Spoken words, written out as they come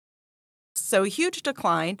So a huge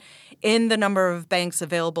decline in the number of banks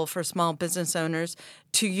available for small business owners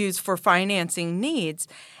to use for financing needs.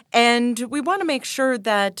 And we want to make sure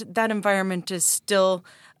that that environment is still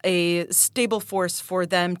a stable force for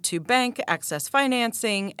them to bank, access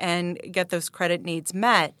financing, and get those credit needs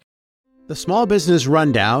met. The Small Business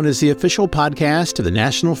Rundown is the official podcast of the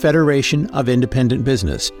National Federation of Independent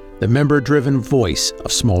Business, the member-driven voice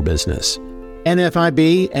of small business.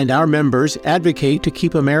 NFIB and our members advocate to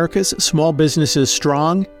keep America's small businesses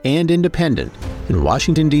strong and independent in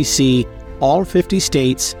Washington, D.C., all 50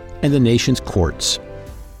 states, and the nation's courts.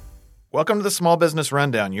 Welcome to the Small Business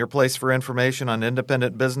Rundown, your place for information on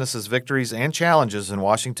independent businesses' victories and challenges in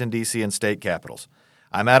Washington, D.C. and state capitals.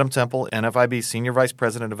 I'm Adam Temple, NFIB Senior Vice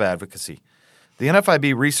President of Advocacy. The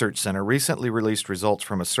NFIB Research Center recently released results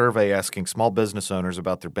from a survey asking small business owners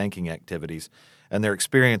about their banking activities and their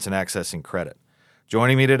experience in accessing credit.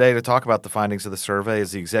 Joining me today to talk about the findings of the survey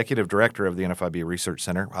is the Executive Director of the NFIB Research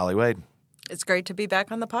Center, Holly Wade. It's great to be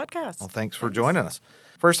back on the podcast. Well, thanks for joining us.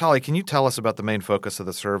 First, Holly, can you tell us about the main focus of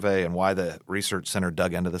the survey and why the Research Center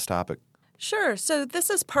dug into this topic? Sure. So this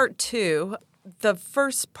is part two. The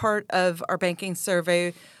first part of our banking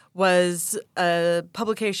survey was a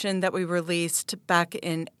publication that we released back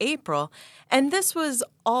in April. And this was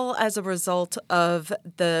all as a result of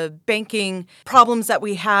the banking problems that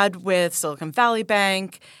we had with Silicon Valley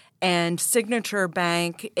Bank and Signature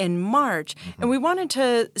Bank in March. And we wanted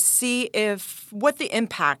to see what the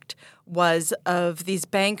impact was of these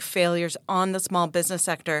bank failures on the small business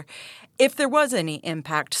sector, if there was any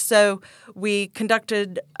impact. So we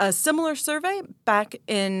conducted a similar survey back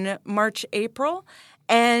in March, April,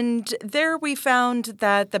 and there we found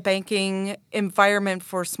that the banking environment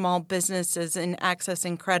for small businesses in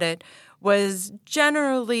accessing credit was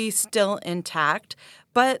generally still intact.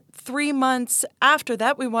 But 3 months after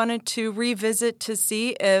that, we wanted to revisit to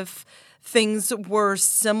see if things were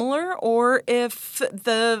similar or if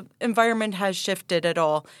the environment has shifted at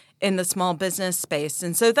all in the small business space.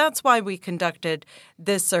 And so that's why we conducted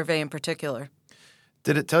this survey in particular.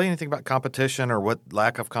 Did it tell you anything about competition or what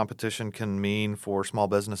lack of competition can mean for small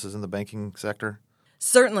businesses in the banking sector?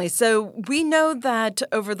 Certainly. So we know that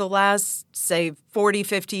over the last, say, 40,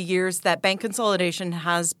 50 years, that bank consolidation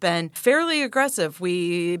has been fairly aggressive.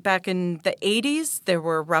 Back in the 80s, there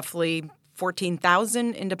were roughly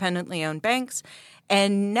 14,000 independently owned banks.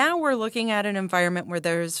 And now we're looking at an environment where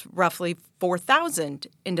there's roughly 4,000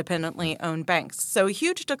 independently owned banks. So a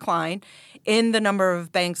huge decline in the number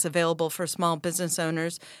of banks available for small business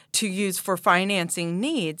owners to use for financing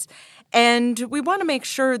needs. And we want to make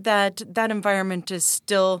sure that that environment is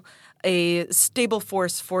still a stable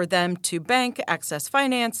force for them to bank, access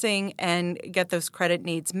financing, and get those credit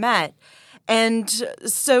needs met. And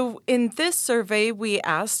so in this survey, we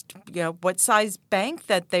asked, what size bank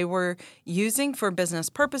that they were using for business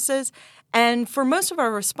purposes. And for most of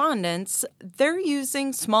our respondents, they're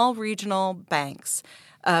using small regional banks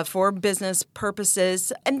for business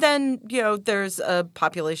purposes. And then, there's a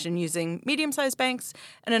population using medium-sized banks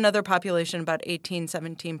and another population, about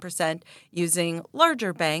 17% using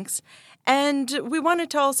larger banks. And we wanted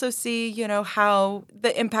to also see, how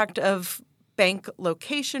the impact of bank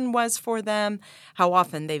location was for them, how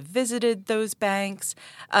often they visited those banks,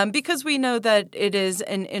 because we know that it is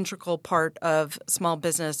an integral part of small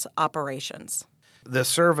business operations. The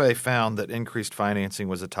survey found that increased financing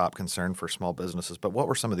was a top concern for small businesses, but what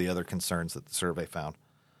were some of the other concerns that the survey found?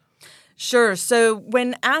 Sure. So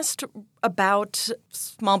when asked about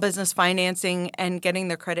small business financing and getting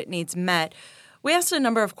their credit needs met, we asked a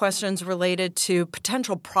number of questions related to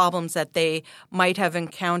potential problems that they might have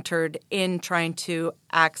encountered in trying to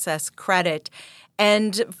access credit.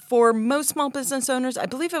 And for most small business owners, I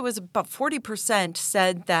believe it was about 40%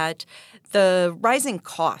 said that the rising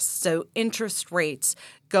costs, so interest rates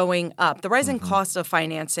going up, the rising cost of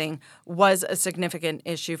financing was a significant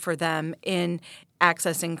issue for them in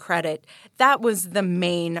accessing credit. That was the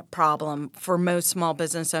main problem for most small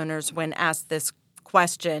business owners when asked this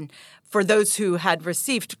question for those who had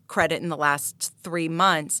received credit in the last 3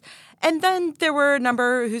 months. And then there were a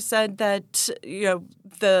number who said that,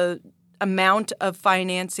 the amount of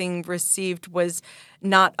financing received was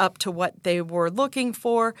not up to what they were looking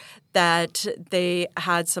for, that they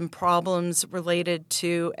had some problems related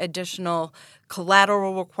to additional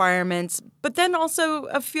collateral requirements. But then also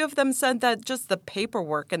a few of them said that just the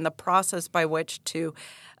paperwork and the process by which to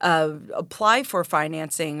apply for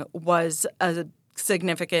financing was a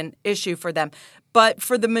significant issue for them. But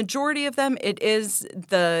for the majority of them, it is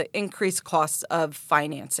the increased costs of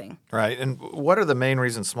financing. Right. And what are the main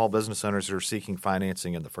reasons small business owners are seeking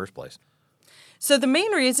financing in the first place? So the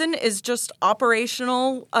main reason is just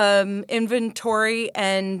operational inventory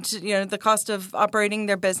and the cost of operating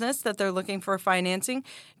their business that they're looking for financing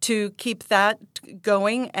to keep that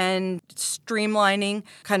going and streamlining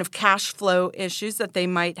kind of cash flow issues that they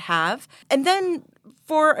might have. And then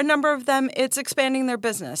for a number of them, it's expanding their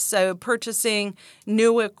business. So purchasing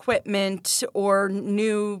new equipment or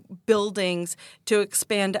new buildings to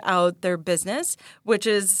expand out their business, which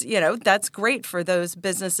is, that's great for those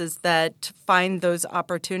businesses that find those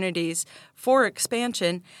opportunities for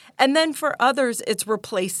expansion. And then for others, it's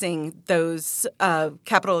replacing those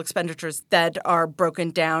capital expenditures that are broken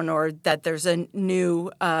down or that there's a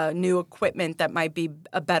new equipment that might be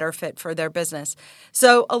a better fit for their business.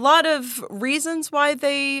 So a lot of reasons why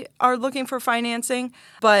they are looking for financing,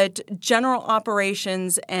 but general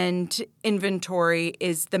operations and inventory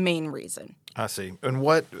is the main reason. I see. And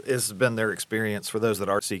what has been their experience for those that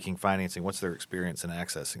are seeking financing? What's their experience in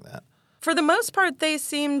accessing that? For the most part, they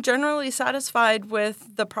seem generally satisfied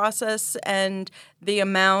with the process and the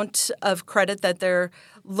amount of credit that they're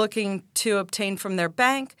looking to obtain from their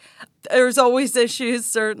bank. There's always issues,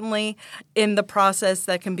 certainly, in the process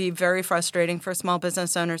that can be very frustrating for small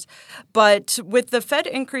business owners. But with the Fed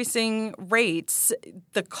increasing rates,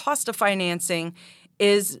 the cost of financing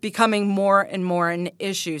is becoming more and more an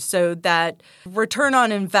issue, so that return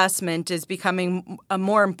on investment is becoming a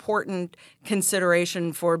more important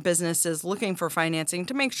consideration for businesses looking for financing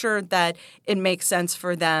to make sure that it makes sense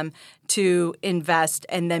for them to invest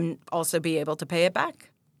and then also be able to pay it back.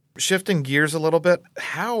 Shifting gears a little bit,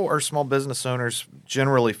 how are small business owners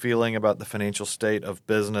generally feeling about the financial state of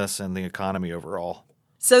business and the economy overall?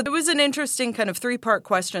 So there was an interesting kind of three-part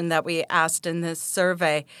question that we asked in this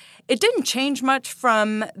survey. It didn't change much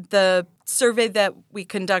from the survey that we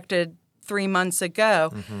conducted 3 months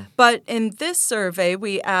ago. But in this survey,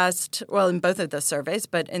 we asked, well, in both of the surveys,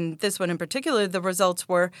 but in this one in particular, the results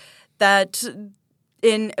were that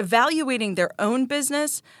in evaluating their own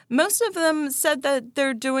business, most of them said that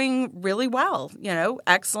they're doing really well,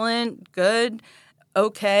 excellent, good,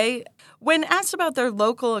 okay. When asked about their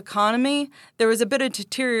local economy, there was a bit of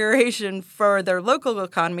deterioration for their local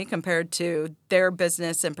economy compared to their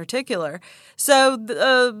business in particular. So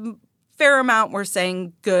the fair amount were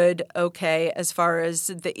saying good, okay, as far as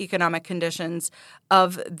the economic conditions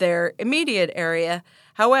of their immediate area.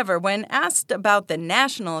 However, when asked about the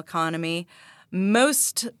national economy,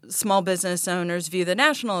 most small business owners view the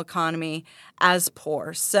national economy as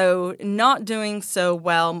poor. So not doing so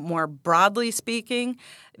well, more broadly speaking.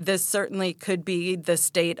 This certainly could be the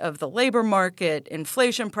state of the labor market,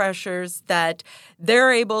 inflation pressures that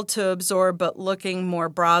they're able to absorb, but looking more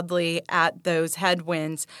broadly at those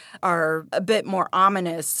headwinds are a bit more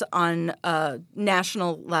ominous on a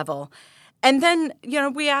national level. And then,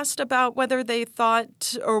 we asked about whether they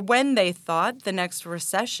thought or when they thought the next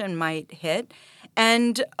recession might hit.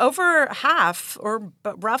 And over half, or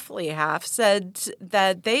roughly half, said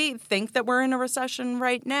that they think that we're in a recession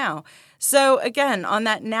right now. So again, on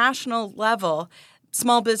that national level,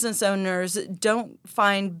 small business owners don't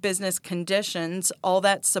find business conditions all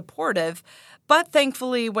that supportive. But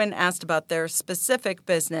thankfully, when asked about their specific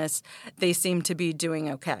business, they seem to be doing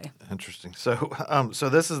okay. Interesting. So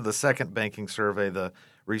this is the second banking survey the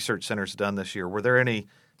Research Center's done this year. Were there any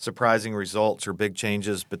surprising results or big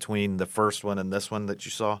changes between the first one and this one that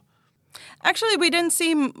you saw? Actually, we didn't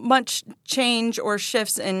see much change or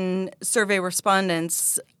shifts in survey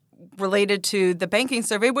respondents related to the banking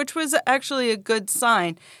survey, which was actually a good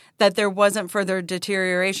sign that there wasn't further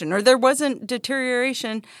deterioration, or there wasn't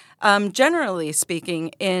deterioration, generally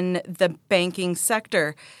speaking, in the banking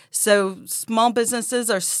sector. So small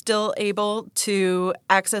businesses are still able to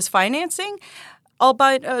access financing,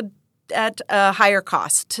 albeit at a higher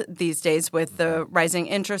cost these days with the rising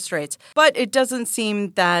interest rates. But it doesn't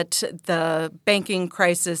seem that the banking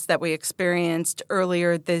crisis that we experienced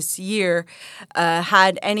earlier this year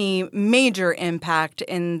had any major impact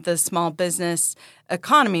in the small business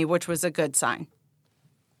economy, which was a good sign.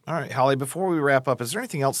 All right, Holly, before we wrap up, is there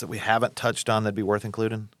anything else that we haven't touched on that'd be worth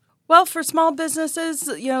including? Well, for small businesses,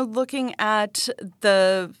 looking at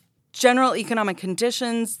the general economic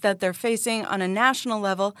conditions that they're facing on a national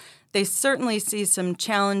level, they certainly see some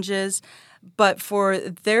challenges. But for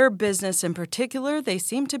their business in particular, they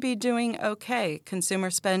seem to be doing okay. Consumer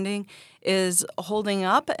spending is holding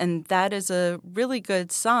up, and that is a really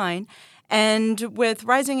good sign. And with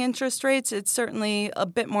rising interest rates, it's certainly a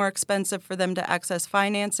bit more expensive for them to access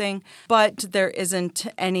financing, but there isn't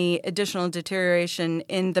any additional deterioration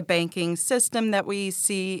in the banking system that we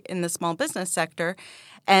see in the small business sector.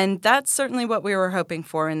 And that's certainly what we were hoping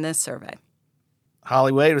for in this survey.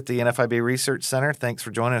 Holly Wade with the NFIB Research Center, thanks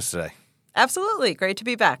for joining us today. Absolutely. Great to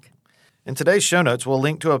be back. In today's show notes, we'll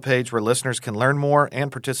link to a page where listeners can learn more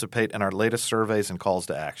and participate in our latest surveys and calls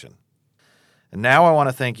to action. And now I want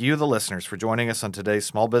to thank you, the listeners, for joining us on today's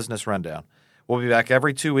Small Business Rundown. We'll be back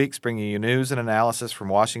every 2 weeks bringing you news and analysis from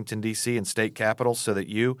Washington, D.C. and state capitals so that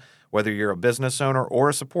you, whether you're a business owner or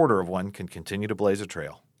a supporter of one, can continue to blaze a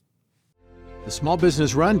trail. The Small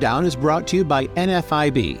Business Rundown is brought to you by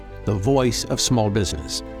NFIB, the voice of small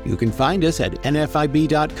business. You can find us at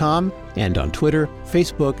nfib.com and on Twitter,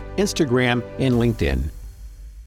 Facebook, Instagram, and LinkedIn.